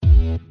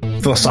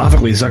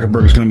philosophically,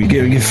 Zuckerberg is going to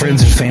be give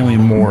friends and family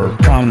more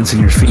prominence in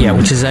your feed. Yeah,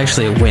 which is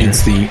actually a win.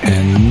 It's the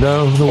end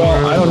of the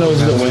world. Well, I don't know if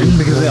it's a win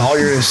because then all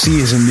you're going to see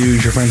is the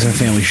news your friends and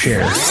family share.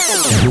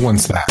 Yeah, who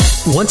wants that?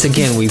 Once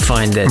again, we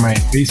find that My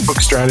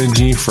Facebook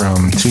strategy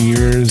from 2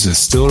 years is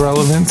still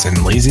relevant,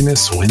 and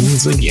laziness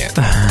wins again.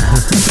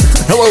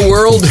 Hello,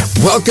 world.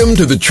 Welcome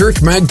to the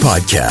Church Mag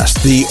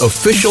Podcast, the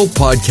official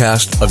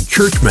podcast of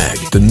Church Mag,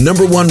 the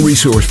 #1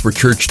 resource for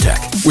church tech,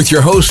 with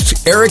your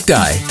hosts, Eric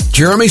Dye,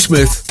 Jeremy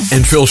Smith,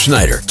 and Phil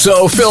Schneider.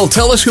 So, Phil,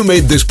 tell us who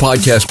made this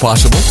podcast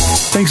possible.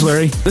 Thanks,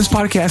 Larry. This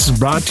podcast is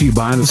brought to you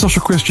by The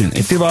Social Christian,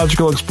 a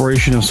theological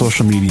exploration of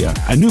social media.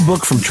 A new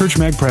book from Church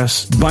Mag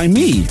Press by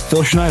me,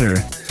 Phil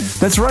Schneider.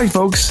 That's right,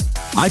 folks.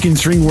 I can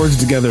string words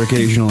together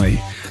occasionally.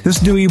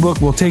 This new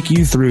ebook will take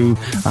you through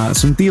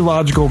some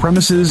theological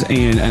premises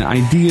and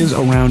ideas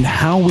around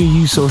how we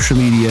use social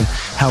media,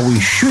 how we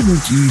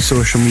shouldn't use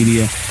social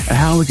media, and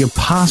how we could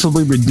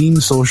possibly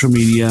redeem social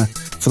media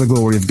for the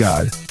glory of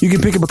God. You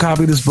can pick up a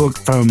copy of this book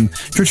from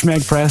Church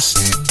Mag Press.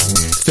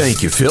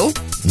 Thank you, Phil.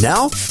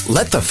 Now,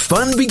 let the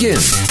fun begin.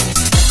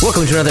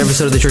 welcome to another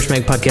episode of the Church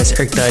Mag Podcast.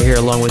 Eric Dye here,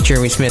 along with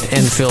Jeremy Smith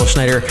and Phil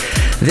Schneider.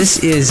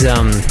 This is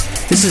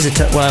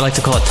what I like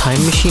to call a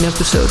time machine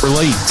episode. We're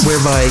late.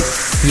 Whereby,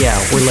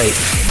 we're late.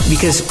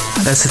 Because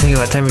that's the thing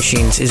about time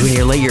machines, is when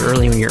you're late, you're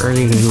early. When you're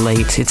early, you're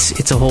late.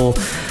 It's a whole...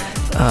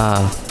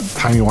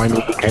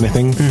 timey-wimey kind of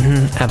thing.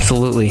 Mm-hmm,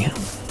 absolutely.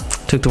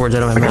 Took the words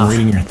out of my mouth. I'm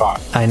reading your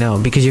thought. I know,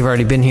 because you've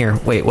already been here.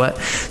 Wait, what?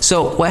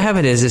 So what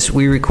happened is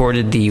we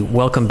recorded the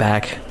Welcome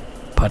Back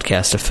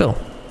podcast of Phil,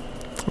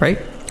 right?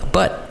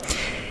 But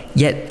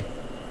yet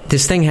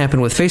this thing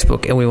happened with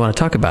Facebook, and we want to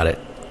talk about it.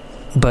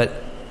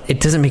 But it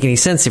doesn't make any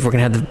sense if we're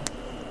going to have the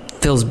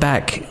Phil's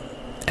Back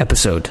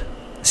episode.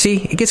 See,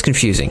 it gets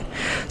confusing.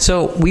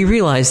 So we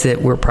realized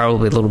that we're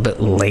probably a little bit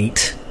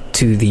late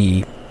to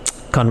the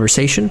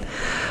conversation,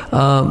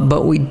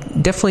 but we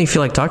definitely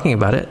feel like talking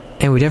about it,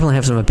 and we definitely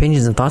have some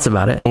opinions and thoughts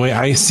about it. The way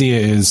I see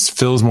it is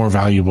Phil's more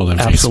valuable than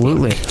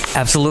Absolutely. Facebook.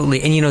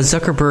 Absolutely. And,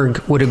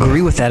 Zuckerberg would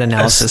agree with that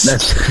analysis.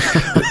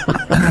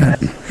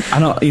 I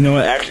don't,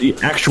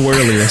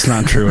 actuarially, that's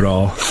not true at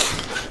all.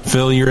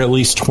 Phil, you're at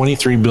least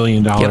 $23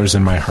 billion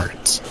in my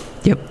heart.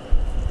 Yep.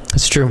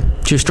 That's true.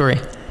 True story.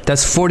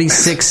 That's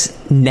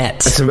 46 net.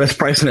 That's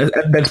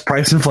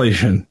price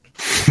inflation.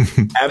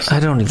 I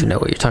don't even know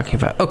what you're talking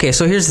about. Okay,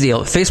 so here's the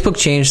deal. Facebook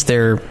changed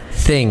their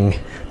thing.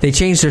 They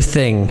changed their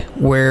thing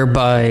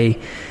whereby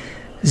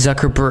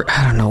Zuckerberg,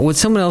 I don't know, would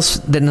someone else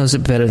that knows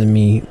it better than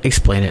me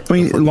explain it? I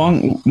mean,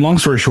 long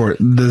story short,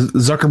 the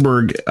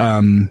Zuckerberg,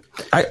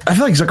 I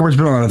feel like Zuckerberg's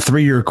been on a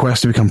 3-year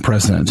quest to become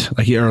president,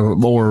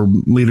 or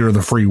leader of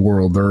the free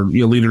world, or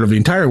leader of the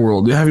entire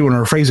world, however you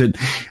want to rephrase it.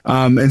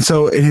 And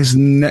so in his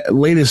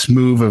latest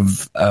move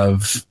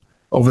of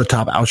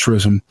over-the-top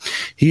altruism,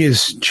 he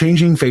is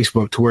changing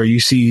Facebook to where you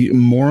see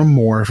more and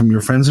more from your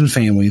friends and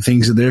family,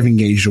 things that they've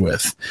engaged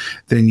with,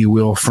 than you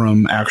will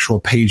from actual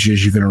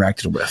pages you've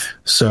interacted with.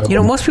 So,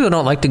 most people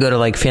don't like to go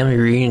to family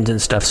reunions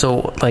and stuff.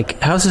 So,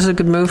 how's this a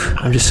good move?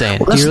 I'm just saying.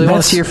 Do you really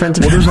want to see your friends?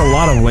 Well, there's a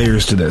lot of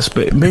layers to this,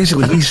 but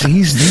basically, he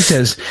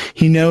says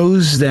he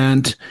knows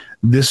that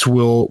this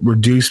will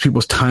reduce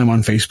people's time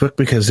on Facebook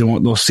because it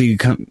won't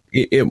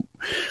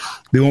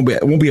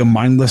be a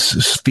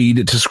mindless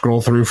feed to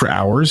scroll through for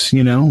hours.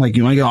 When I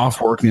get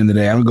off work at the end of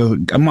the day,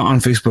 I'm not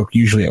on Facebook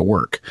usually at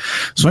work.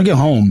 So when I get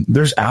home,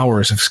 there's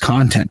hours of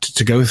content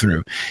to go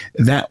through.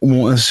 That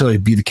won't necessarily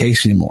be the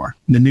case anymore.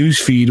 The news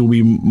feed will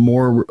be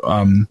more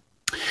or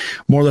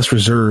less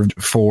reserved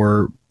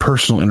for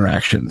personal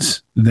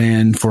interactions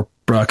than for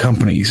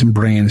companies and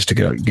brands to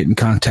get in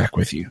contact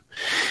with you.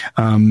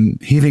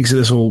 He thinks that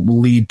this will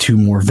lead to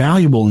more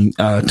valuable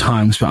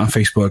time spent on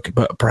Facebook,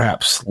 but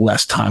perhaps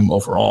less time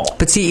overall.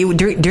 But see,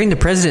 during the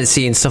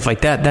presidency and stuff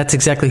like that, that's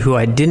exactly who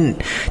I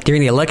didn't,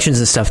 during the elections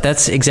and stuff,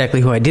 that's exactly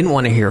who I didn't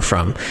want to hear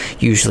from.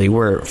 Usually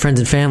were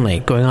friends and family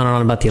going on and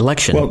on about the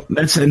election. Well,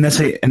 that's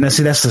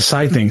the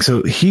side thing.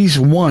 So he's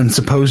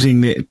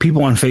supposing that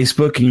people on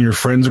Facebook in your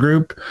friends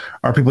group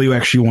are people you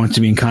actually want to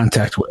be in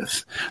contact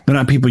with. They're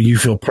not people you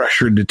feel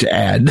pressured to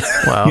add.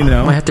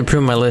 Wow. I have to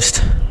prove my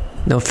list.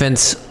 No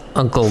offense,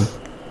 Uncle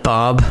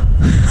Bob.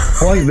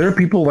 Well, there are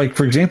people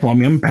for example,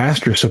 I'm a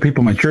pastor, so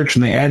people in my church,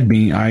 when they add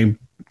me, I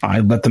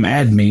let them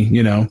add me,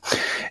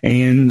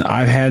 and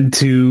I've had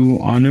to,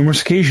 on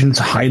numerous occasions,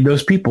 hide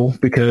those people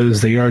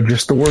because they are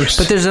just the worst.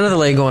 But there's another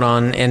lay going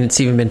on, and it's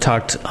even been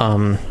talked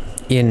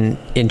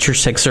in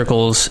church tech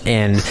circles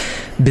and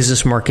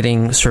business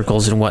marketing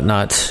circles and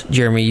whatnot.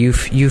 Jeremy, you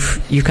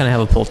kind of have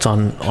a pulse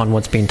on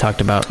what's being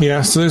talked about.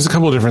 Yeah, so there's a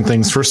couple of different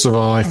things. First of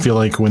all, I feel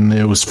like when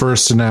it was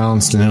first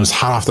announced and it was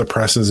hot off the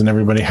presses and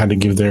everybody had to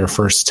give their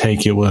first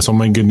take, it was, oh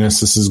my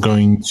goodness, this is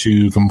going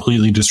to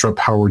completely disrupt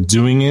how we're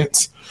doing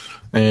it.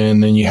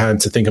 And then you had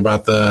to think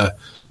about the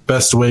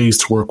best ways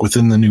to work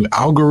within the new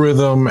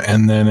algorithm,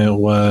 and then it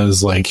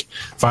was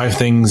 5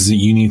 things that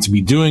you need to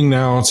be doing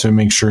now to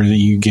make sure that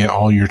you get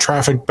all your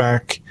traffic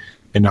back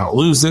and not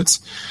lose it.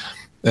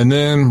 And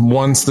then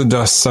once the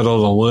dust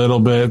settled a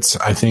little bit,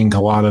 I think a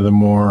lot of the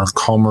more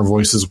calmer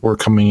voices were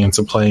coming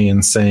into play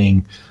and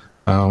saying,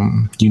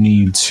 You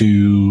need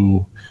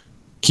to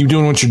keep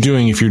doing what you're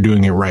doing if you're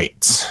doing it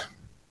right.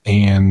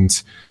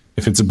 And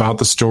if it's about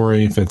the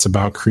story, if it's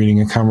about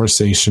creating a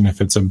conversation,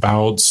 if it's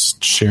about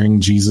sharing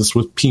Jesus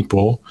with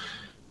people,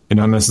 and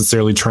not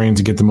necessarily trying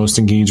to get the most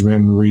engagement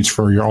and reach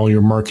for all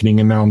your marketing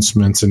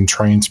announcements and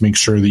trying to make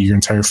sure that your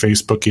entire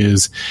Facebook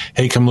is,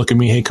 hey, come look at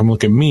me, hey, come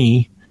look at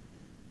me,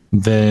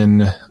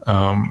 then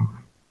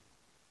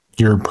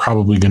you're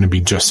probably going to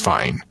be just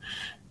fine.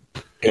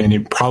 And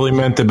it probably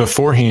meant that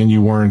beforehand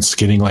you weren't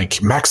getting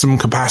like maximum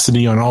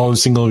capacity on all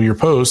single of your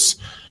posts,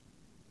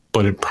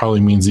 but it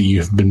probably means that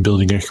you've been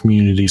building a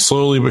community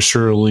slowly but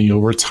surely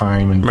over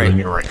time and doing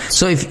it right.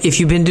 So if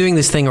you've been doing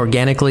this thing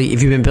organically,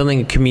 if you've been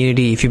building a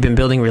community, if you've been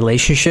building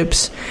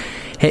relationships,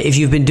 if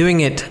you've been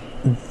doing it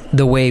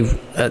the way,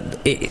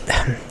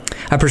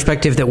 a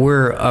perspective that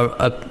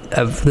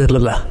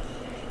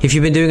if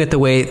you've been doing it the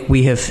way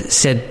we have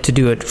said to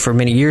do it for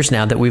many years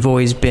now, that we've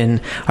always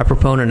been a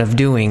proponent of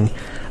doing,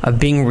 of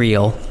being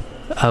real,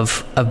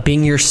 of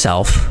being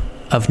yourself,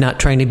 of not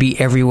trying to be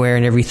everywhere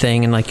and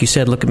everything, and like you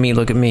said, look at me,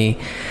 look at me.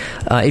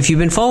 If you've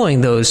been following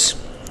those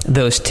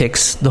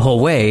ticks the whole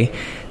way,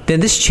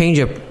 then this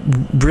change-up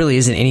really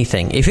isn't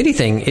anything. If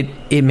anything,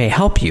 it may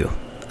help you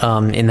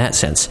in that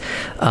sense,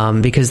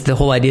 because the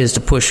whole idea is to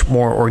push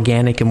more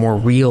organic and more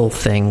real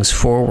things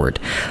forward.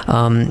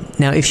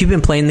 Now, if you've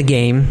been playing the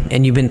game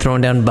and you've been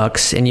throwing down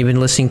bucks and you've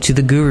been listening to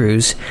the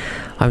gurus,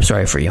 I'm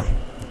sorry for you.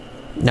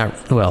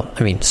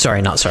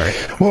 Sorry, not sorry.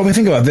 Well,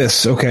 think about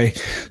this, okay?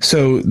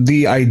 So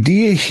the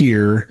idea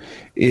here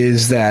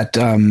is that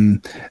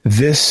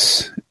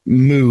this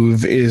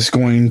move is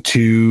going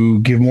to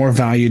give more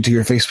value to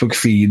your Facebook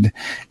feed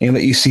and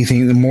let you see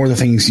more of the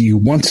things you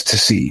want to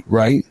see,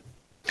 right?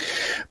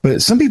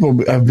 But some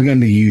people have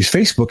begun to use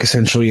Facebook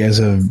essentially as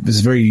a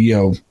very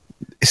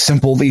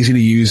simple, easy to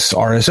use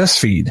RSS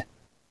feed.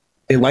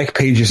 They like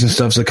pages and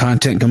stuff, so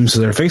content comes to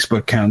their Facebook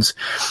accounts.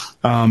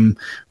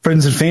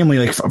 Friends and family,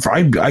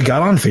 I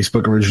got on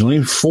Facebook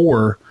originally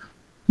for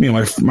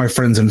my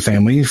friends and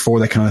family,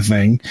 for that kind of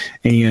thing,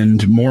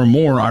 and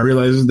more I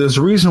realized there's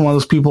a reason why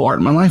those people aren't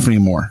in my life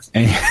anymore.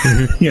 And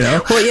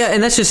well, yeah,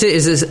 and that's just it.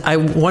 Is I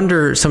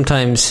wonder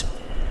sometimes,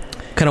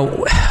 kind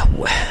of.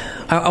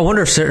 I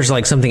wonder if there's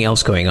like something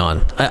else going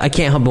on. I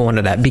can't help but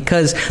wonder that,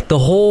 because the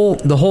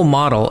whole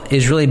model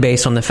is really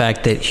based on the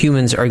fact that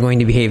humans are going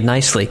to behave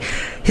nicely.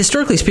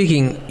 Historically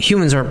speaking,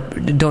 humans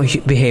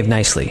don't behave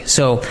nicely.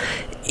 So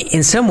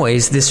in some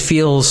ways, this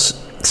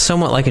feels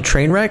somewhat like a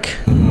train wreck.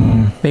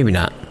 Maybe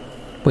not.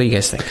 What do you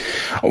guys think?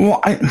 Well,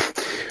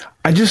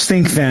 I just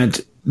think that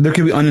there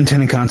could be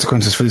unintended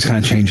consequences for these kind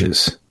of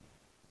changes.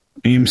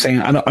 You know what I'm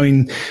saying?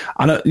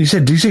 I don't. You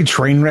said? Did you say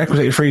train wreck? Was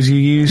that the phrase you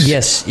used?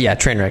 Yes. Yeah.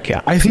 Train wreck.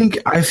 Yeah. I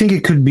think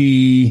it could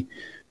be.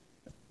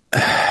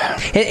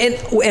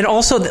 And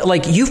also,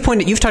 like you've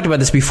talked about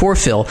this before,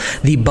 Phil,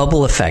 the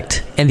bubble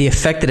effect and the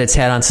effect that it's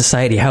had on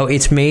society, how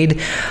it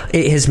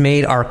has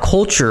made our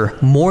culture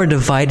more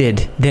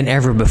divided than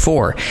ever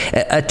before.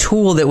 A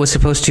tool that was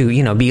supposed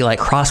to, be like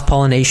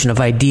cross-pollination of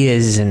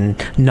ideas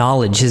and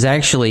knowledge has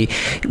actually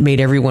made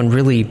everyone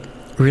really,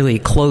 really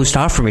closed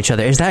off from each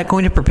other. Is that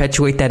going to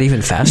perpetuate that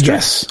even faster?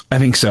 Yes, I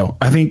think so.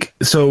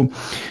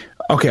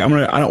 Okay, I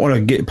don't want to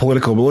get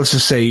political, but let's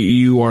just say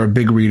you are a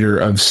big reader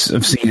of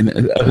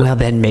CNN. Well,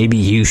 then maybe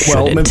you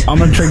shouldn't. I'm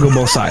going to try to go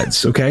both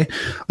sides, okay?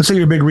 Let's say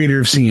you're a big reader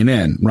of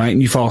CNN, right?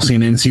 And you follow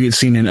CNN, so you get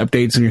CNN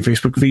updates on your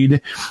Facebook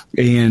feed,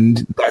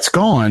 and that's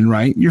gone,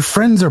 right? Your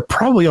friends are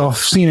probably all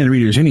CNN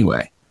readers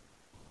anyway.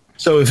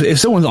 So if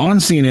someone's on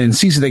CNN and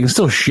sees it, they can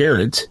still share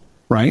it,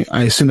 right?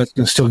 I assume that's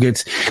going to still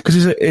get,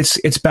 because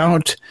it's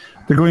about,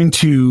 they're going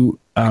to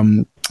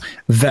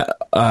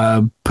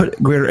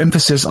put greater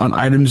emphasis on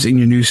items in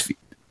your newsfeed.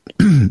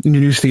 In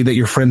your newsfeed that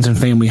your friends and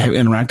family have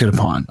interacted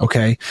upon.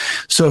 Okay,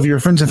 so if your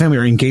friends and family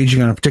are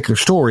engaging on a particular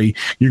story,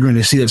 you're going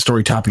to see that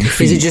story topping your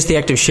feed. Is it just the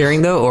act of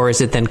sharing though, or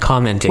is it then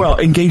commenting? Well,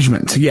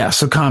 engagement, yeah.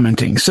 So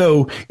commenting.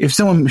 So if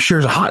someone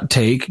shares a hot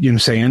take, you know what I'm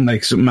saying,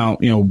 like some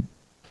out,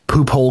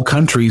 poop hole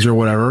countries or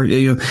whatever,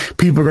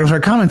 people are going to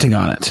start commenting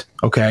on it.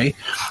 Okay.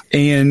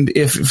 And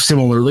if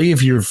similarly,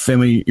 if you're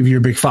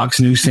a big Fox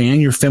News fan,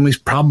 your families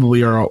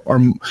probably are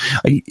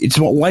it's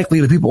more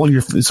likely the people on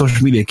your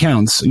social media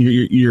accounts,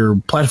 your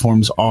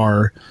platforms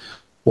are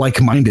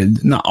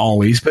like-minded, not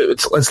always, but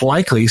it's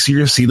likely. So you're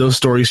going to see those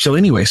stories still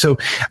anyway. So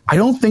I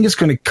don't think it's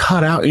going to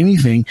cut out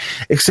anything,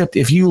 except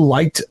if you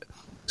liked,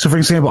 so for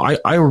example,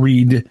 I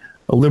read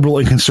a liberal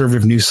and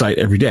conservative news site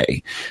every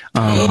day.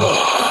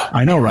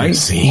 I know, right?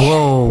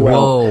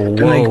 Whoa.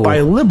 Like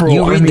by liberal,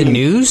 you read the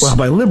news? Well,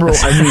 by liberal,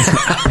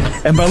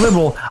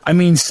 I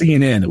mean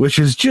CNN, which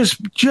is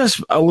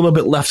just a little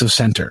bit left of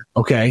center.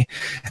 Okay.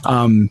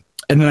 And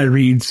then I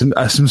read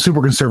some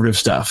super conservative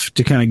stuff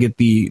to kind of get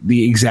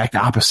the exact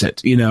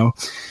opposite.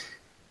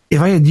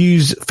 If I had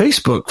used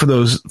Facebook for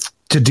those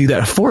to do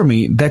that for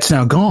me, that's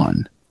now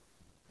gone.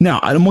 Now,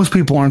 most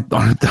people aren't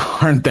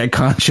that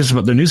conscious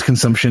about their news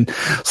consumption,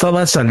 so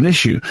that's not an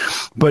issue.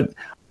 But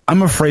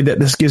I'm afraid that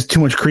this gives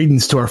too much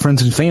credence to our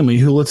friends and family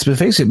who, let's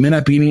face it, may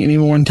not be any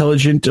more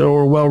intelligent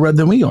or well-read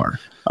than we are.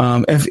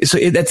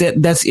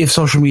 That's if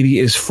social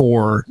media is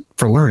for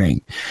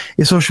learning.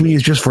 If social media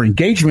is just for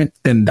engagement,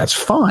 then that's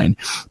fine.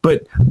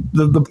 But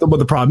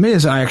the problem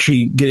is, I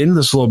actually get into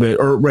this a little bit,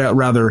 or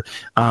rather,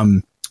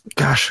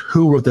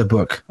 who wrote that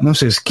book? I'm going to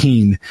say it's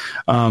Keene.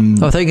 I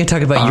thought you were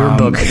talking about your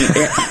book.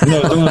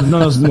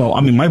 No.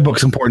 I mean, my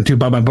book's important too.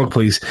 Buy my book,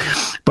 please.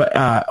 But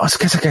what's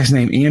that guy's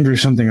name? Andrew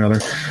something or other.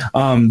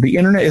 The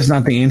Internet is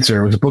Not the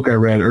Answer. It was a book I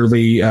read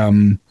early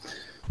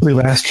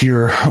last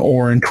year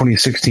or in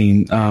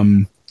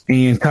 2016.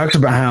 And talks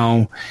about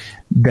how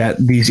that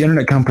these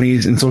internet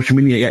companies and social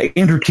media,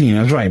 Andrew Keene,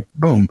 I was right.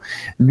 Boom.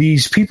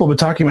 These people have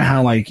been talking about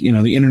how, like, you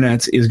know, the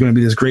internet is going to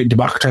be this great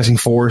democratizing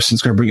force and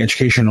it's going to bring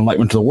education and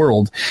enlightenment to the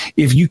world.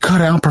 If you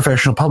cut out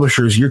professional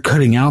publishers, you're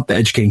cutting out the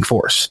educating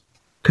force.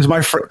 Because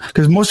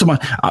most of my,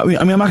 I mean,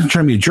 I'm not going to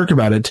try to be a jerk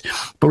about it,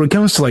 but when it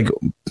comes to like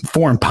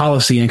foreign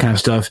policy and kind of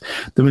stuff,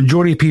 the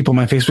majority of people in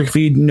my Facebook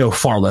feed know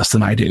far less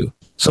than I do.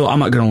 So I'm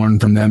not going to learn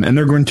from them, and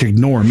they're going to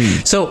ignore me.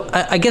 So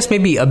I guess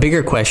maybe a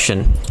bigger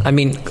question. I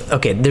mean,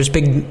 okay, there's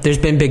been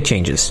big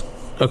changes.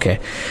 Okay,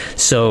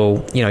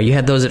 so you know, you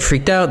had those that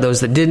freaked out,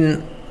 those that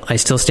didn't. I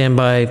still stand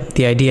by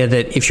the idea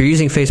that if you're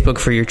using Facebook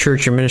for your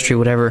church, your ministry,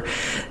 whatever,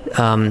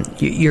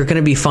 you're going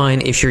to be fine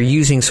if you're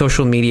using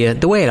social media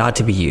the way it ought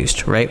to be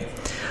used, right?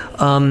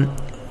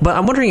 But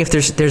I'm wondering if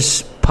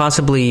there's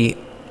possibly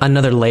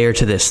another layer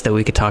to this that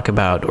we could talk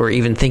about or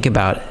even think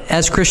about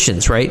as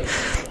Christians, right?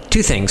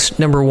 Two things.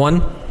 Number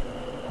one,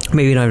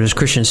 maybe not as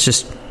Christians,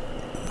 just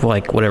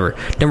like whatever.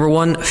 Number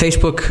one,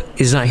 Facebook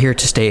is not here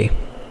to stay,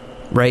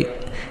 right?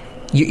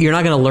 You're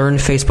not going to learn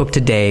Facebook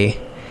today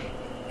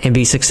and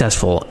be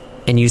successful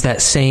and use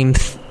that same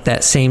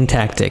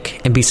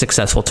tactic and be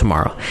successful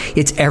tomorrow.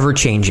 It's ever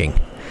changing.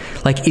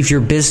 Like if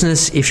your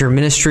business, if your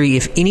ministry,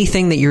 if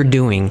anything that you're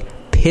doing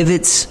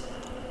pivots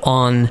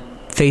on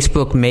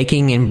Facebook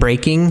making and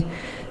breaking,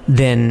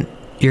 then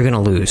you're going to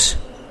lose.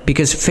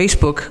 Because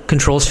Facebook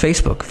controls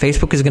Facebook.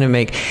 Facebook is going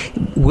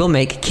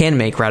to can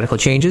make radical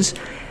changes.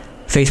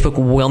 Facebook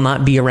will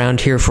not be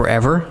around here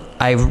forever.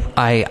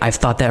 I've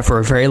thought that for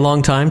a very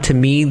long time. To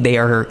me, they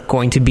are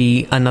going to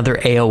be another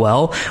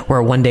AOL,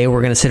 where one day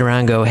we're going to sit around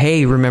and go,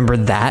 hey, remember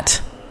that?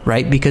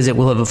 Right? Because it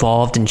will have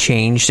evolved and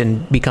changed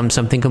and become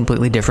something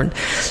completely different.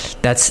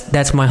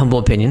 That's my humble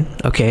opinion,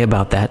 okay,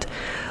 about that.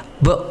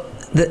 But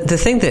the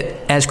thing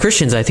that, as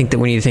Christians, I think that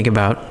we need to think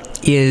about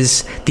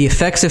is the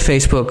effects of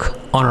Facebook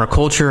on our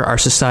culture, our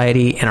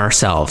society, and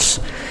ourselves.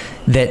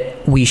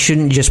 That we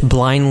shouldn't just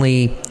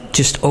blindly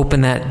just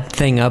open that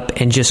thing up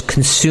and just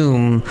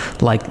consume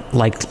like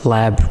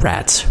lab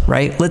rats,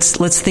 right?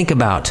 Let's think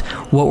about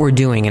what we're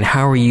doing and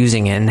how we're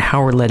using it and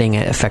how we're letting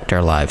it affect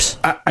our lives.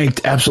 I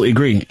absolutely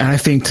agree. And I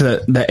think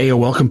to the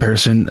AOL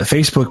comparison,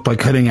 Facebook, by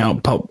cutting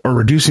out or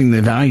reducing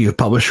the value of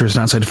publishers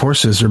and outside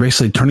forces, are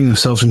basically turning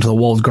themselves into the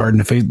walled garden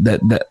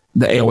that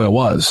the AOL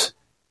was.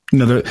 You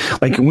know,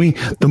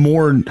 the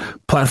more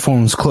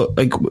platforms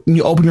when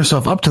you open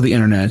yourself up to the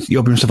internet, you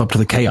open yourself up to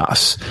the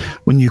chaos.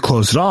 When you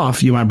close it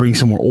off, you might bring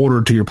some more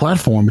order to your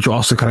platform, but you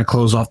also kind of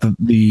close off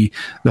the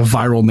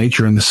viral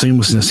nature and the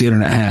seamlessness the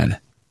internet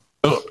had.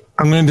 Oh,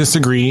 I'm going to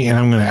disagree, and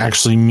I'm going to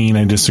actually mean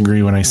I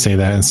disagree when I say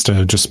that instead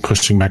of just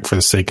pushing back for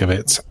the sake of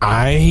it.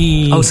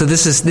 So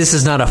this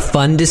is not a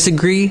fun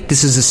disagree.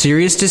 This is a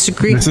serious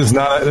disagree. This is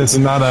not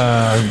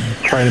a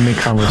try to make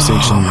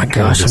conversation. Oh my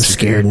gosh, I'm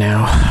scared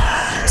now.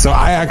 So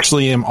I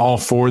actually am all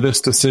for this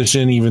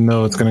decision, even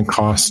though it's going to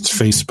cost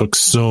Facebook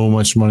so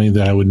much money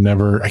that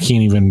I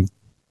can't even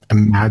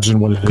imagine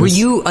what it is. Were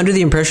you under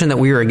the impression that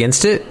we were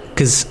against it?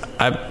 Because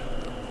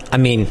I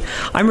mean,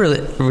 I'm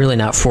really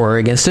not for or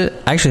against it.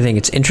 I actually think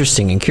it's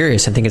interesting and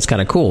curious. I think it's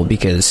kind of cool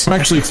because I'm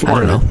actually for it. I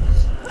don't know.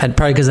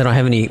 Probably because I don't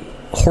have any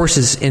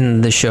horses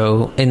in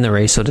the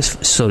race, so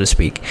to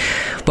speak.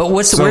 But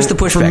where's the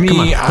pushback? For me, come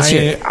on, let's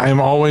hear it. I'm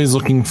always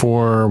looking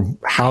for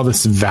how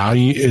this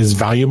value is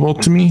valuable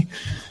to me,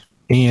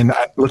 and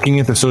looking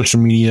at the social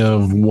media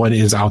of what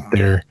is out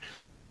there.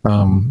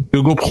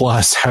 Google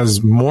Plus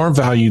has more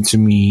value to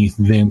me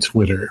than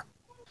Twitter.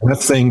 And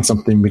that's saying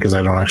something because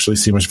I don't actually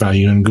see much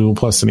value in Google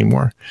Plus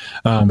anymore.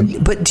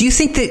 But do you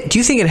think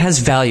it has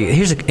value?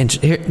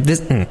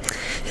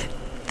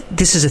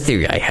 This is a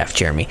theory I have,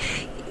 Jeremy.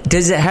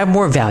 Does it have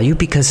more value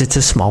because it's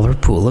a smaller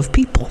pool of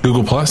people?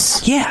 Google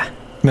Plus? Yeah.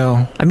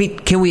 No. I mean,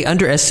 can we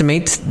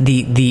underestimate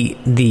the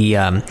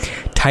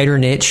tighter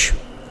niche,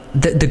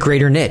 the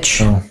greater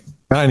niche? No,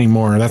 not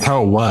anymore. That's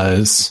how it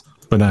was,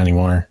 but not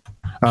anymore.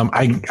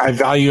 I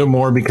value it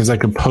more because I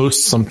could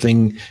post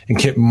something and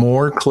get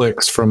more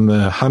clicks from the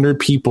 100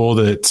 people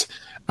that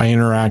I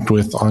interact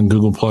with on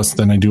Google Plus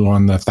than I do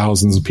on the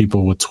thousands of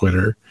people with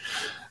Twitter.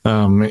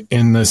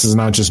 And this is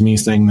not just me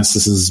saying this.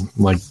 This is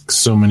like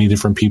so many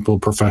different people,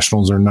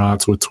 professionals or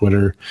not, with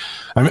Twitter.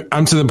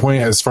 I'm to the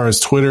point as far as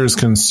Twitter is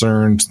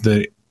concerned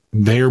that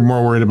they're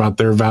more worried about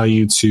their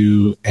value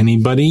to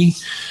anybody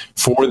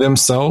for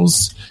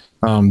themselves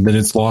that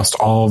it's lost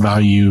all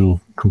value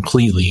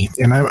completely.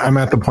 And I'm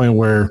at the point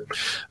where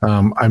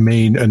I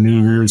made a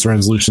New Year's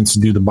resolution to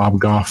do the Bob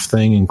Goff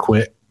thing and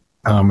quit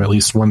at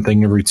least one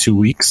thing every 2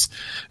 weeks.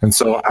 And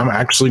so I'm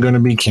actually going to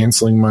be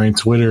canceling my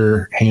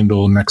Twitter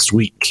handle next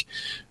week.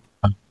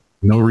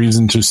 No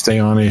reason to stay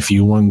on it. If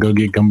you want to go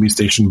get Gumby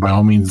Station, by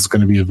all means, it's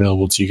going to be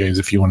available to you guys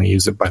if you want to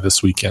use it by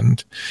this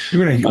weekend.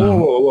 You're going to,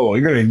 whoa.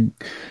 You're going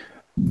to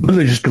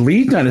literally just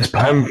delete that as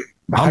I'm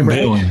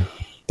bailing.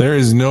 There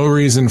is no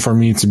reason for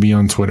me to be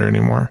on Twitter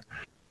anymore.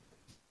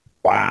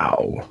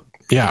 Wow.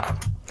 Yeah.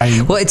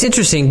 Well, it's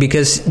interesting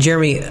because,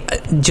 Jeremy,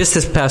 just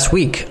this past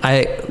week,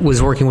 I was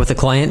working with a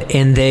client,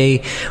 and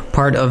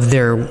part of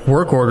their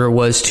work order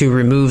was to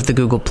remove the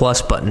Google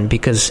Plus button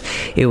because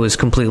it was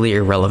completely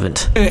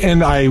irrelevant.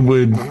 And I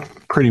would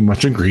pretty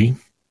much agree.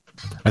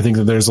 I think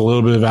that there's a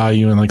little bit of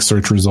value in like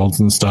search results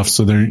and stuff.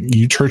 So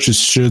you churches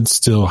should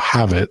still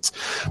have it,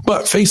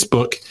 but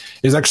Facebook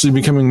is actually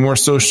becoming more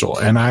social.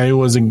 And I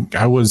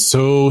was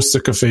so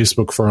sick of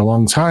Facebook for a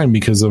long time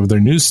because of their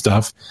news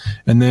stuff.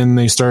 And then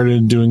they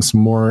started doing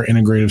some more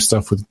integrative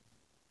stuff with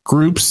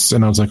groups.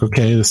 And I was like,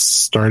 okay, this is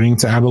starting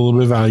to add a little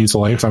bit of value to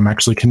life. I'm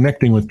actually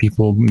connecting with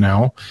people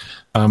now.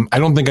 I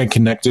don't think I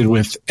connected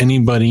with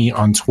anybody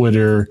on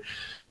Twitter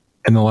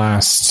in the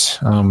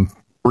last,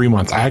 3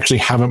 months. I actually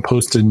haven't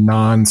posted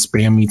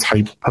non-spammy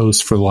type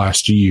posts for the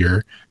last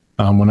year.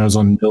 When I was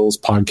on Bill's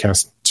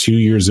podcast 2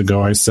 years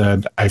ago, I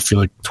said, I feel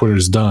like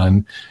Twitter's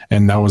done.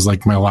 And that was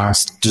like my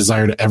last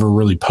desire to ever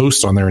really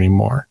post on there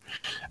anymore.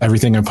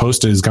 Everything I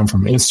posted has come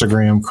from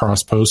Instagram,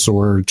 cross posts,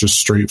 or just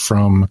straight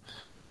from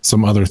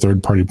some other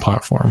third-party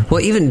platform.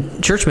 Well,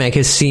 even Church Mag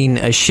has seen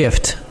a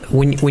shift.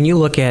 When you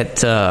look at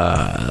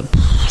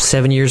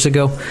 7 years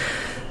ago,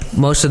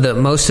 most of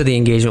the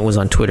engagement was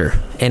on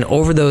Twitter, and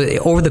over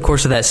the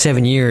course of that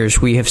 7 years,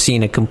 we have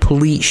seen a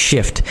complete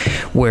shift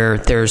where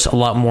there's a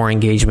lot more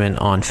engagement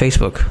on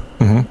Facebook.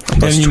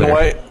 Mm-hmm. And you know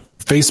what?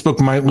 Facebook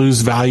might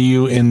lose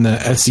value in the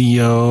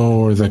SEO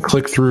or the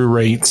click-through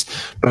rates,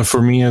 but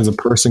for me as a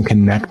person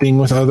connecting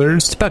with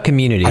others, it's about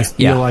community. I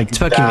feel like it's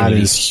about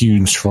community. Is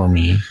huge for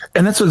me.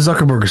 And that's what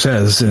Zuckerberg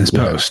says in his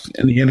post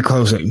in the end of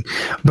closing.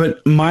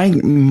 But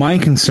my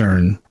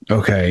concern,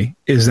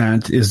 is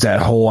that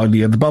whole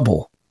idea of the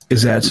bubble.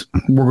 Is that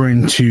we're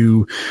going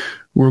to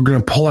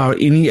pull out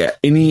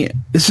any.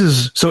 This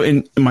is so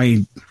in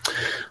my.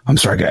 I'm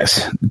sorry,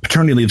 guys.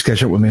 Paternity leaves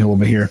catch up with me a little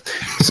bit here.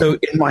 So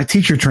in my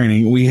teacher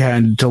training, we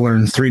had to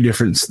learn 3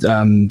 different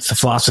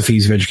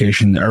philosophies of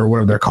education, or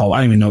whatever they're called. I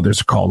don't even know what they're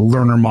called.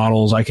 Learner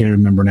models. I can't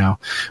remember now.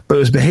 But it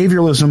was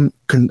behavioralism,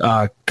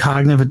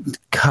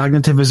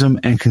 cognitivism,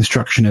 and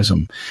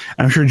constructionism.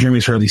 I'm sure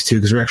Jeremy's heard of these two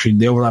because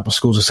they overlap with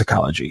schools of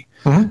psychology.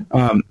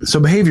 Mm-hmm.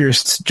 So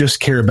behaviorists just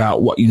care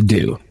about what you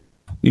do.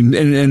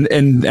 And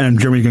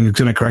Jeremy's going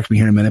to correct me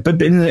here in a minute,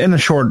 but in the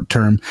short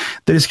term,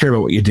 they just care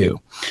about what you do.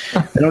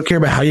 They don't care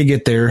about how you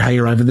get there, how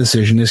you arrive at the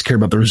decision. They just care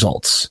about the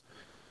results.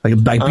 Like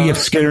B.F.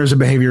 Skinner's a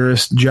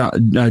behaviorist,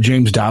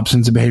 James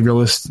Dobson's a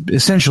behaviorist.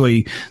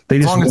 Essentially, they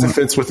just as long as it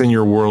fits within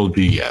your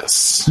worldview,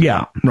 yes.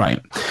 Yeah, right.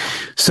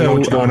 So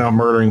you don't going out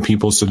murdering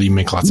people so that you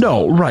make lots.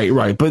 No,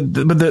 right. But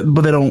they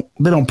don't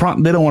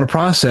want to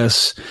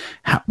process.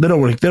 They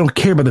don't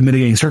care about the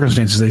mitigating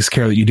circumstances. They just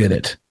care that you did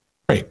it.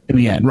 Right. In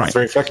the end, right. It's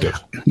very effective.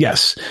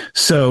 Yes.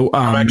 So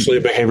I'm actually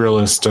a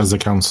behavioralist as a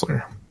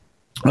counselor.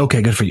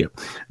 Okay, good for you.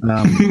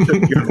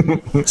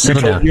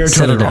 Settle down. You're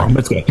totally wrong.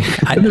 That's good.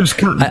 I don't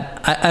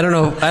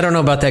know. I don't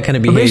know about that kind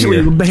of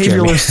behavior. Basically,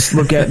 behavioralists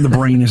look at the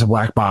brain as a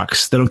black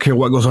box. They don't care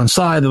what goes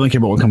inside. They don't care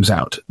about what comes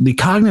out. The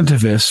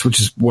cognitivists, which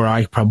is where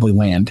I probably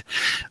land,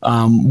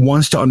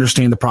 wants to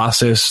understand the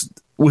process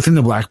within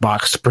the black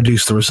box to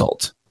produce the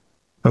result.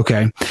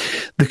 Okay.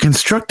 The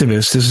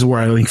constructivists, this is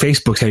where I think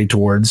Facebook's heading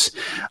towards,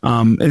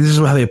 and this is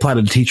how they apply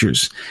to the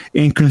teachers.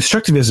 In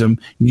constructivism,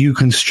 you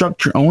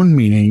construct your own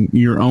meaning,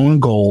 your own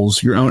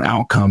goals, your own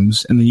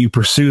outcomes, and then you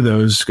pursue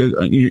those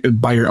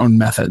by your own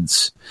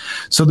methods.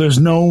 So there's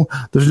no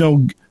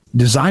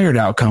desired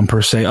outcome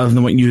per se other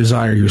than what you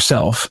desire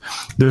yourself.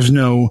 There's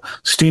no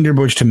standard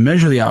by which to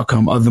measure the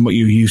outcome other than what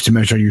you use to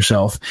measure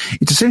yourself.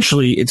 It's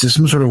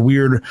some sort of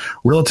weird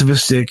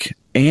relativistic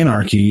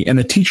anarchy, and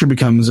the teacher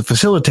becomes a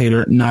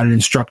facilitator, not an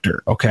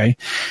instructor. Okay.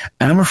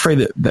 And I'm afraid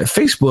that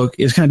Facebook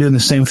is kind of doing the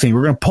same thing.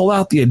 We're going to pull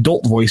out the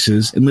adult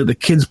voices and let the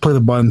kids play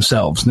by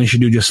themselves, and they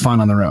should do just fine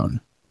on their own.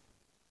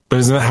 But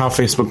isn't that how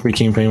Facebook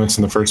became famous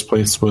in the first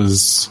place?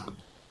 Was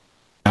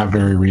that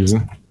very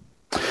reason?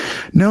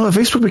 No,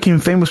 Facebook became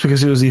famous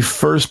because it was the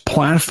first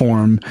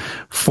platform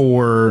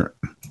for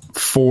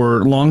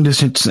long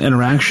distance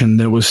interaction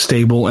that was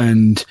stable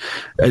and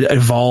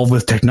evolved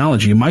with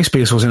technology.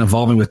 MySpace wasn't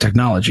evolving with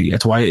technology.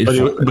 That's why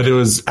but it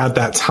was at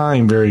that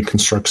time very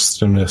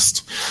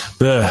constructionist.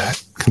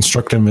 The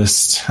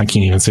constructivist. I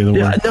can't even say the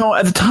word. No,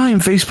 at the time,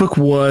 Facebook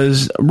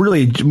was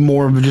really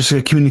more of just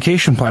a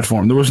communication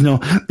platform. There was the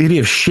idea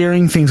of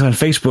sharing things on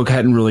Facebook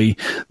hadn't really,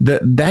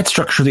 that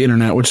structure of the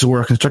internet, which is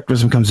where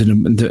constructivism comes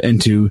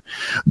into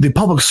the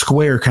public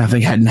square kind of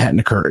thing hadn't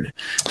occurred.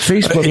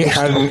 Facebook,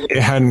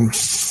 it hadn't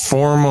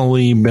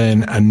formally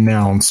been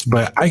announced,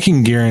 but I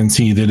can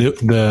guarantee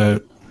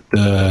that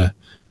the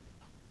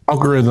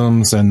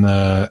algorithms and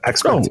the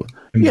expectations.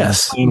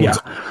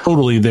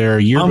 Totally there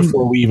a year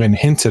before we even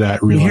hinted at.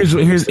 Here's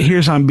this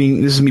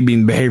is me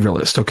being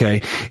behavioralist.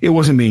 Okay, it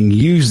wasn't being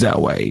used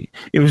that way.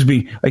 It was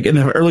being like in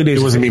the early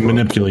days. It wasn't being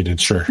manipulated.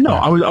 Sure. No,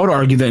 I would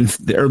argue that in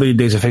the early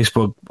days of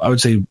Facebook, I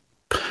would say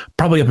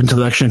probably up until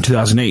the election in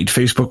 2008,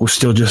 Facebook was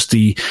still just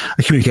a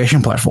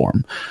communication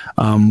platform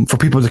for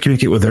people to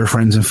communicate with their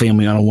friends and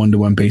family on a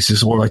one-to-one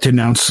basis, or like to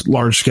announce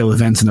large-scale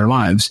events in their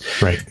lives.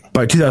 Right.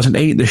 By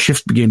 2008, the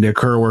shift began to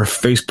occur where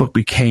Facebook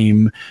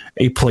became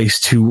a place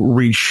to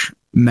reach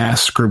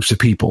mass groups of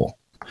people.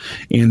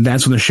 And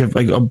that's when the shift,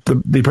 like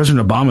the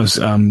President Obama's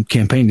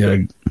campaign did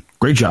a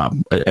great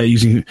job at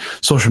using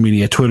social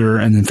media, Twitter,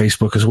 and then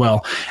Facebook as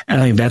well.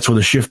 And I think that's where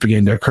the shift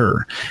began to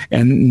occur.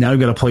 And now we've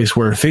got a place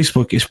where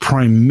Facebook is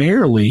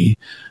primarily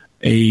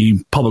a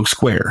public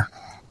square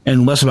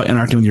and less about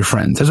interacting with your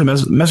friends. That's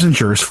what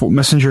Messenger,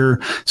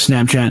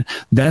 Snapchat,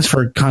 that's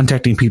for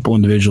contacting people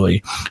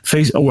individually.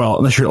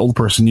 Unless you're an old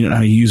person, you don't know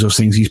how to use those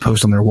things. You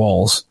post on their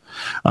walls.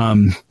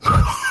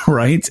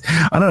 Right?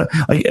 I don't know.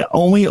 Like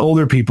only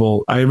older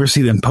people, I ever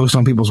see them post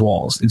on people's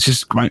walls. It's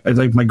just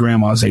like my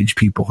grandma's age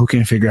people who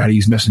can't figure out how to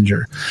use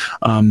Messenger.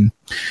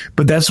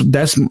 But that's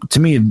to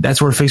me,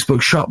 that's where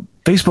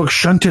Facebook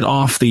shunted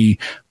off the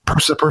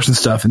person-to-person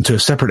stuff into a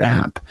separate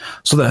app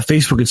so that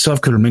Facebook itself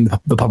could remain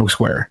the public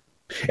square.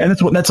 And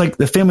that's like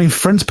the family and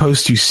friends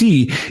posts you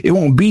see. It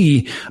won't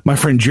be my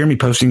friend Jeremy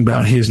posting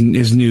about his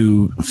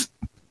new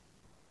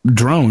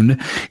drone.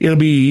 It'll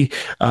be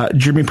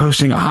Jeremy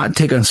posting a hot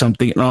take on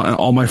something, and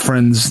all my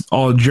friends,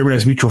 all Jeremy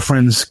has mutual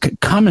friends,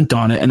 comment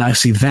on it, and I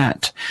see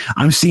that.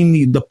 I'm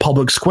seeing the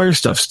public square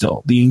stuff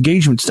still, the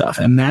engagement stuff,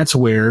 and that's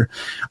where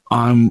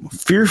I'm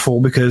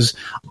fearful because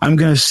I'm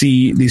going to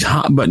see these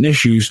hot button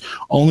issues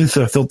only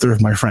through a filter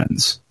of my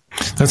friends.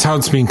 That's how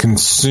it's being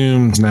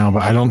consumed now,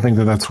 but I don't think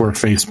that that's where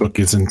Facebook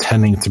is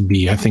intending to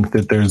be. I think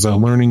that there's a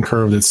learning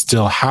curve that's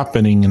still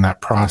happening in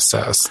that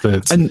process.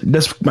 And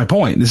that's my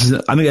point.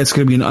 I think that's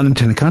going to be an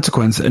unintended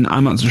consequence, and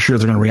I'm not so sure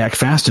they're going to react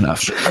fast enough.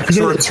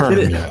 Short term,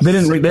 yes. They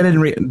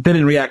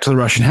didn't react to the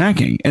Russian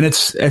hacking, and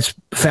it's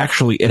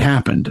factually it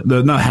happened.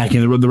 Not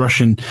hacking, the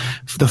Russian,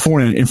 the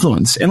foreign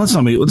influence. And let's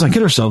not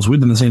kid ourselves. We've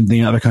done the same thing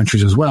in other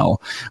countries as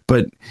well,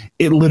 but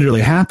it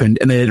literally happened,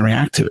 and they didn't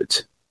react to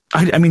it.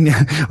 I mean,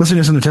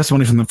 listening to some of the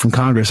testimony from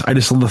Congress, I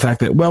just love the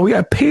fact that, we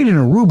got paid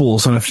in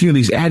rubles on a few of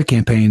these ad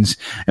campaigns,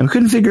 and we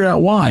couldn't figure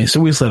out why, so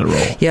we just let it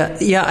roll.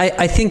 Yeah,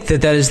 I think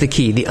that is the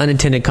key, the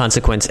unintended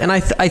consequence. And I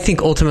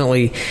think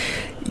ultimately,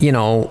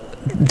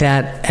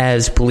 that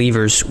as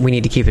believers, we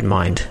need to keep in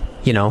mind,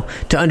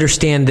 to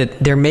understand that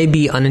there may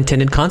be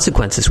unintended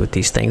consequences with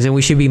these things, and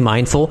we should be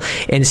mindful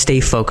and stay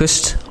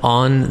focused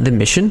on the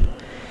mission.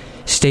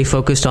 Stay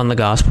focused on the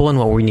gospel and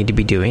what we need to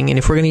be doing. And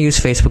if we're going to use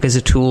Facebook as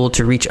a tool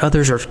to reach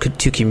others or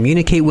to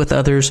communicate with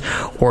others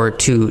or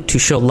to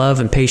show love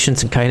and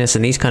patience and kindness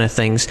and these kind of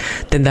things,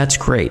 then that's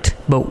great.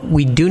 But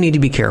we do need to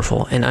be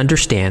careful and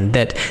understand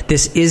that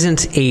this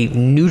isn't a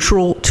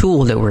neutral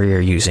tool that we're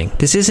using.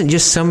 This isn't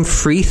just some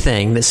free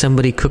thing that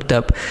somebody cooked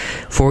up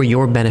for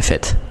your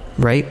benefit,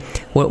 right?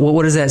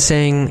 What is that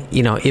saying?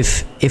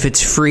 If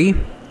it's free,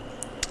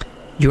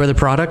 you're the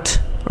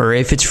product. Or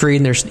if it's free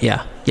and there's,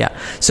 yeah.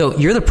 So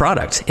you're the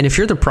product. And if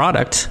you're the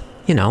product,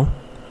 there's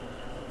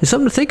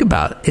something to think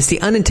about. It's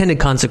the unintended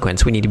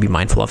consequence we need to be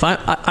mindful of.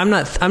 I'm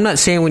not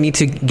saying we need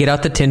to get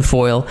out the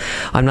tinfoil.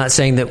 I'm not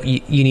saying that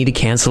you need to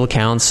cancel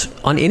accounts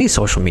on any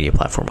social media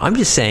platform. I'm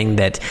just saying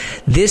that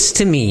this,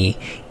 to me,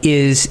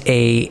 is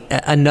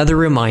another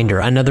reminder,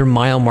 another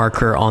mile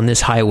marker on this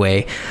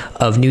highway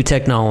of new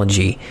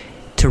technology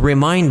to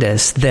remind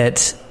us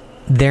that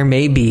there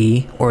may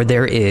be, or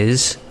there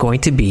is going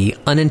to be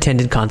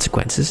unintended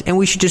consequences, and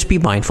we should just be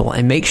mindful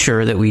and make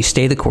sure that we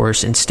stay the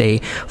course and stay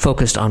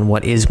focused on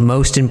what is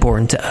most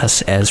important to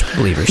us as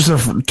believers.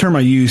 It's a term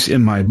I use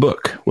in my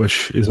book,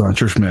 which is on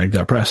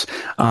churchmag.press.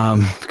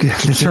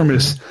 The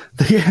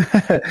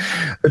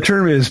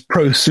term is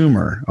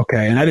prosumer.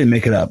 Okay. And I didn't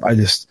make it up.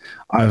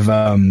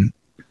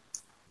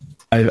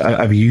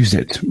 I've used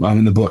it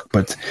in the book,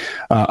 but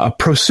a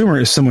prosumer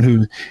is someone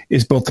who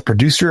is both the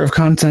producer of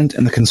content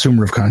and the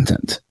consumer of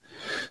content.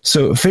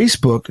 So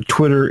Facebook,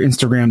 Twitter,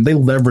 Instagram, they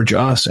leverage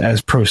us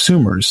as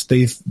prosumers.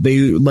 They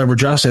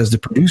leverage us as the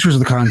producers of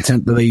the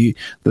content that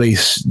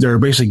they're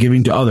basically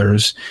giving to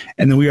others,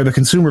 and then we are the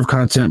consumer of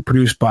content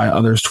produced by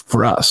others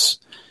for us.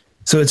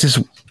 So it's just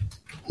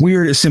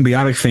weird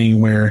symbiotic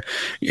thing where,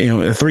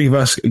 the three of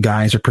us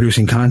guys are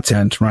producing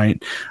content,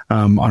 right,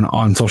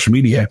 on social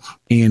media,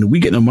 and we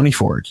get no money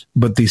for it,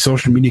 but the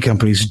social media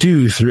companies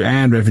do through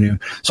ad revenue.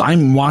 So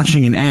I'm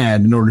watching an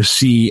ad in order to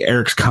see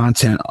Eric's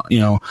content,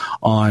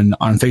 on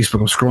Facebook.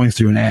 I'm scrolling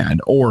through an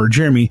ad. Or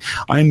Jeremy,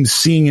 I'm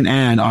seeing an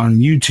ad on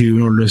YouTube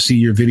in order to see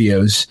your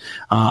videos.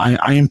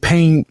 I am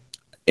paying.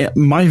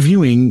 My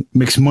viewing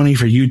makes money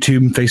for YouTube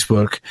and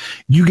Facebook.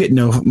 You get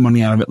no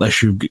money out of it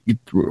unless you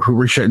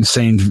reach that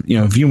insane,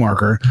 view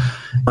marker.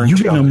 Burn you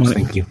 $2, get no money.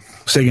 thank you.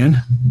 Say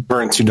again.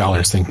 Burn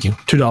 $2, thank you.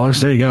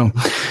 $2. There you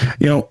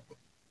go.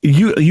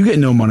 You get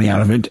no money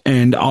out of it,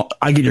 and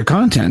I get your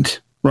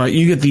content. Right,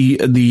 you get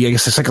the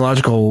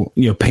psychological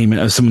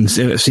payment of someone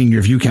seeing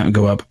your view count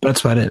go up.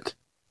 That's about it.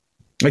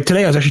 Like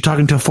today, I was actually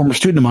talking to a former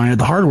student of mine at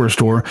the hardware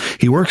store.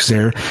 He works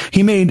there.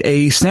 He made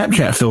a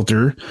Snapchat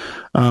filter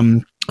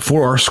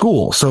for our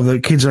school, so the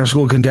kids in our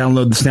school can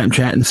download the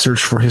Snapchat and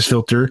search for his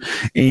filter.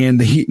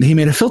 And he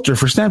made a filter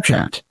for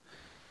Snapchat.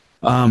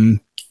 I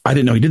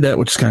didn't know he did that,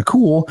 which is kind of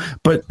cool.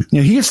 But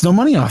he gets no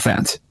money off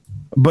that.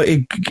 But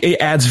it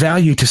adds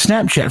value to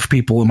Snapchat for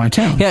people in my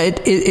town. Yeah,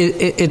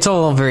 it's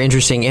all very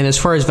interesting. And as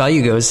far as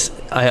value goes,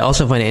 I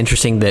also find it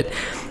interesting that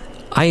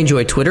I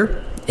enjoy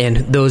Twitter and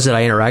those that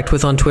I interact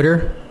with on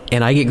Twitter,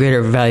 and I get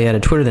greater value out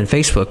of Twitter than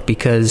Facebook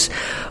because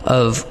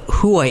of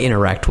who I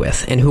interact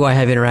with and who I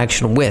have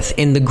interaction with.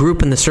 In the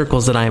group and the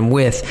circles that I'm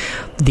with,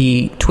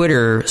 the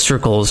Twitter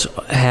circles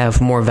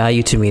have more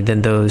value to me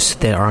than those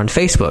that are on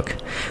Facebook.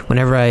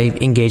 Whenever I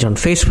engage on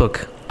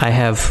Facebook, I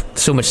have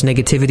so much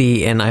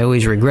negativity and I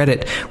always regret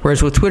it.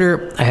 Whereas with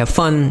Twitter, I have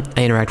fun,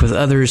 I interact with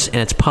others, and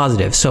it's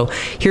positive. So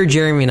here,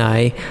 Jeremy and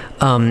I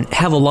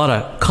have a lot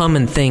of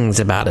common things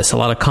about us, a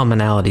lot of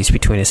commonalities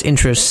between us,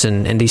 interests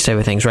and these type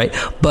of things, right?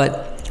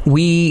 But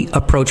we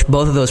approach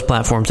both of those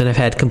platforms and have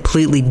had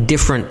completely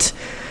different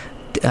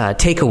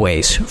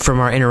takeaways from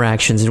our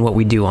interactions and what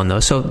we do on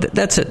those. So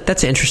that's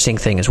an interesting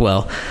thing as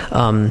well.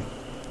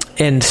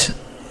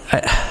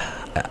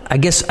 I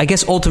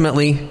guess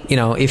ultimately,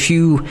 if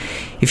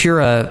you're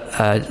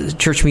a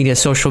church media,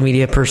 social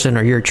media person,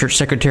 or you're a church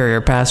secretary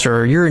or pastor,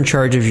 or you're in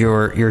charge of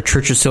your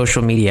church's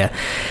social media,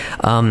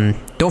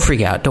 don't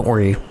freak out. Don't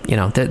worry.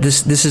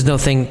 This is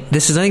nothing.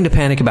 This is nothing to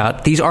panic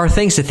about. These are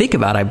things to think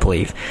about, I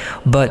believe.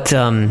 But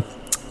I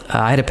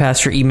had a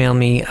pastor email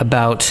me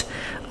about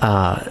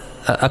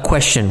a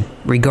question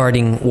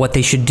regarding what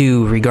they should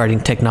do regarding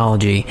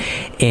technology,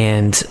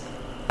 and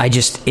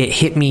it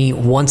hit me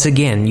once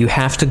again. You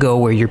have to go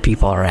where your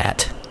people are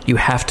at. You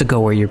have to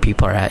go where your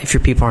people are at. If your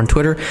people are on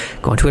Twitter,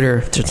 go on Twitter.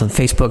 If it's on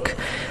Facebook,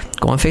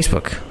 go on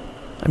Facebook.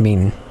 I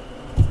mean,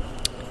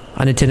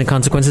 unintended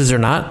consequences or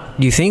not,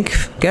 do you think,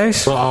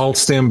 guys? So I'll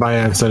stand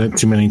by. I've said it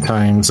too many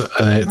times.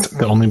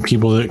 The only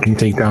people that can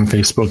take down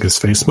Facebook is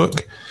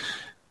Facebook.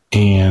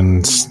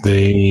 And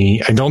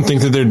I don't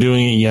think that they're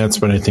doing it yet,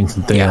 but I think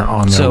that they are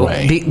on their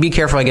way. So be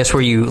careful, I guess,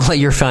 where you lay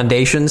your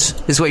foundations,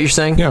 is what you're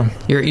saying? Yeah.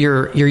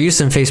 Your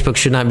use in Facebook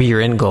should not be your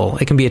end goal.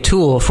 It can be a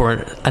tool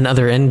for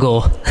another end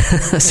goal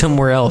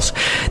somewhere else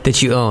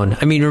that you own.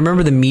 I mean,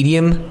 remember the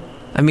Medium?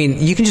 I mean,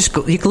 you can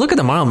look at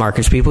the mile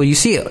markers, people. You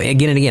see it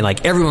again and again,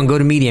 like everyone go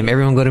to Medium. Hey,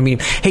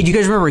 do you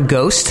guys remember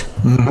Ghost?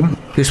 Mm-hmm.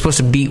 He was supposed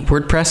to beat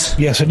WordPress?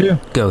 Yes, I do.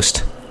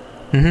 Ghost.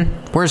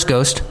 Mm-hmm. Where's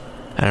Ghost?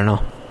 I don't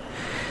know.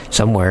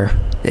 Somewhere.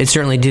 It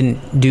certainly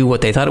didn't do what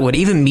they thought it would.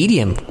 Even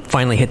Medium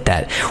finally hit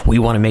that. We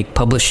want to make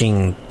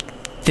publishing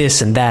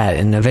this and that.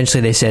 And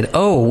eventually they said,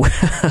 we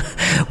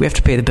have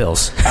to pay the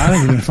bills. I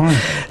think it's been fine.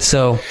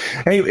 So,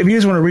 hey, if you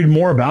guys want to read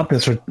more about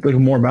this or look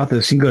more about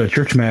this, you can go to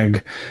Church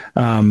Mag.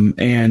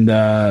 And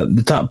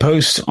the top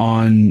post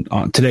on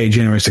today,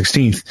 January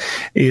 16th,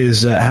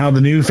 is how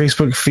the new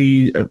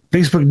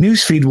Facebook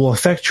news feed will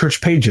affect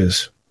church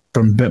pages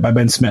by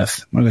Ben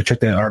Smith. I'm going to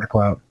check that article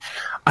out.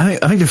 I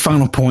think the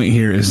final point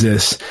here is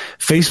this.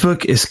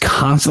 Facebook is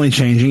constantly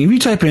changing. If you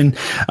type in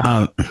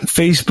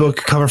Facebook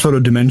cover photo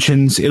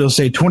dimensions, it'll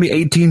say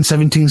 2018,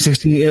 17,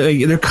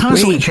 16. They're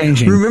constantly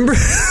changing. Remember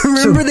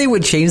they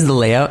would change the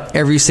layout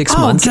every 6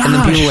 months, and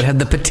then people would have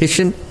the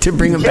petition to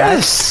bring them back?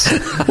 Yes.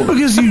 Well,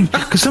 because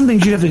some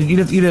things you'd have like, you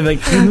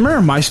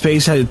remember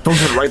MySpace had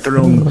folks would write their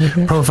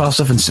own profile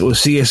stuff and with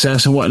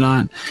CSS and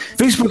whatnot.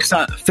 Facebook's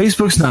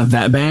not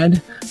that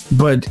bad,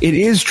 but it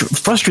is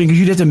frustrating because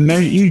you'd have to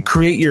measure, you'd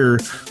create your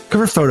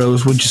cover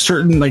photos with a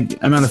certain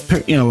amount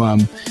of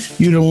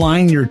you'd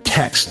align your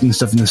text and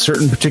stuff in a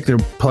certain particular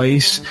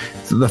place,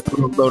 so the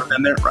photo loaded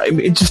in there, right?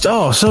 It's just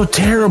so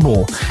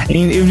terrible,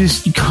 and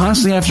you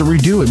constantly have to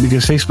redo it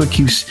because Facebook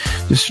keeps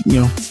just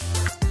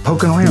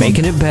poking around,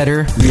 making it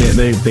better. Yeah,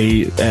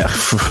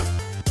 that's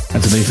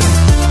what they think.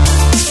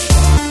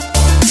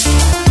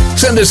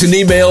 Send us an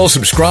email,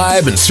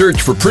 subscribe, and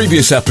search for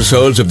previous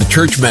episodes of the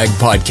Church Mag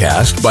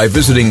podcast by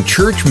visiting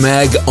Church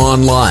Mag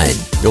online.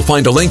 You'll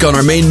find a link on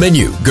our main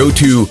menu. Go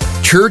to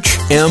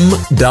churchm.ag.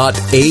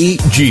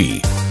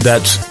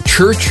 That's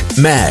Church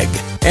Mag.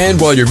 And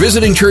while you're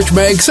visiting Church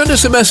Mag, send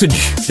us a message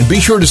and be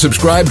sure to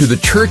subscribe to the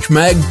Church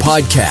Mag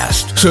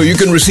podcast so you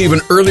can receive an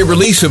early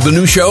release of the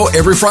new show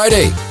every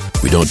Friday.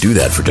 We don't do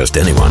that for just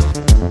anyone.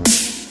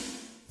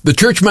 The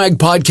Church Mag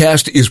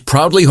podcast is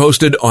proudly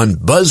hosted on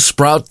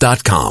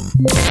Buzzsprout.com.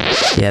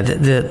 Yeah,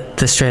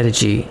 the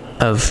strategy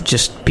of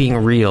just being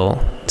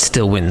real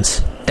still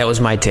wins. That was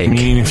my take. I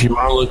mean, if you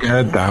want to look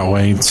at it that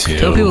way, too.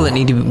 The people that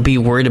need to be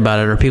worried about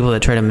it are people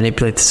that try to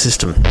manipulate the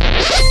system.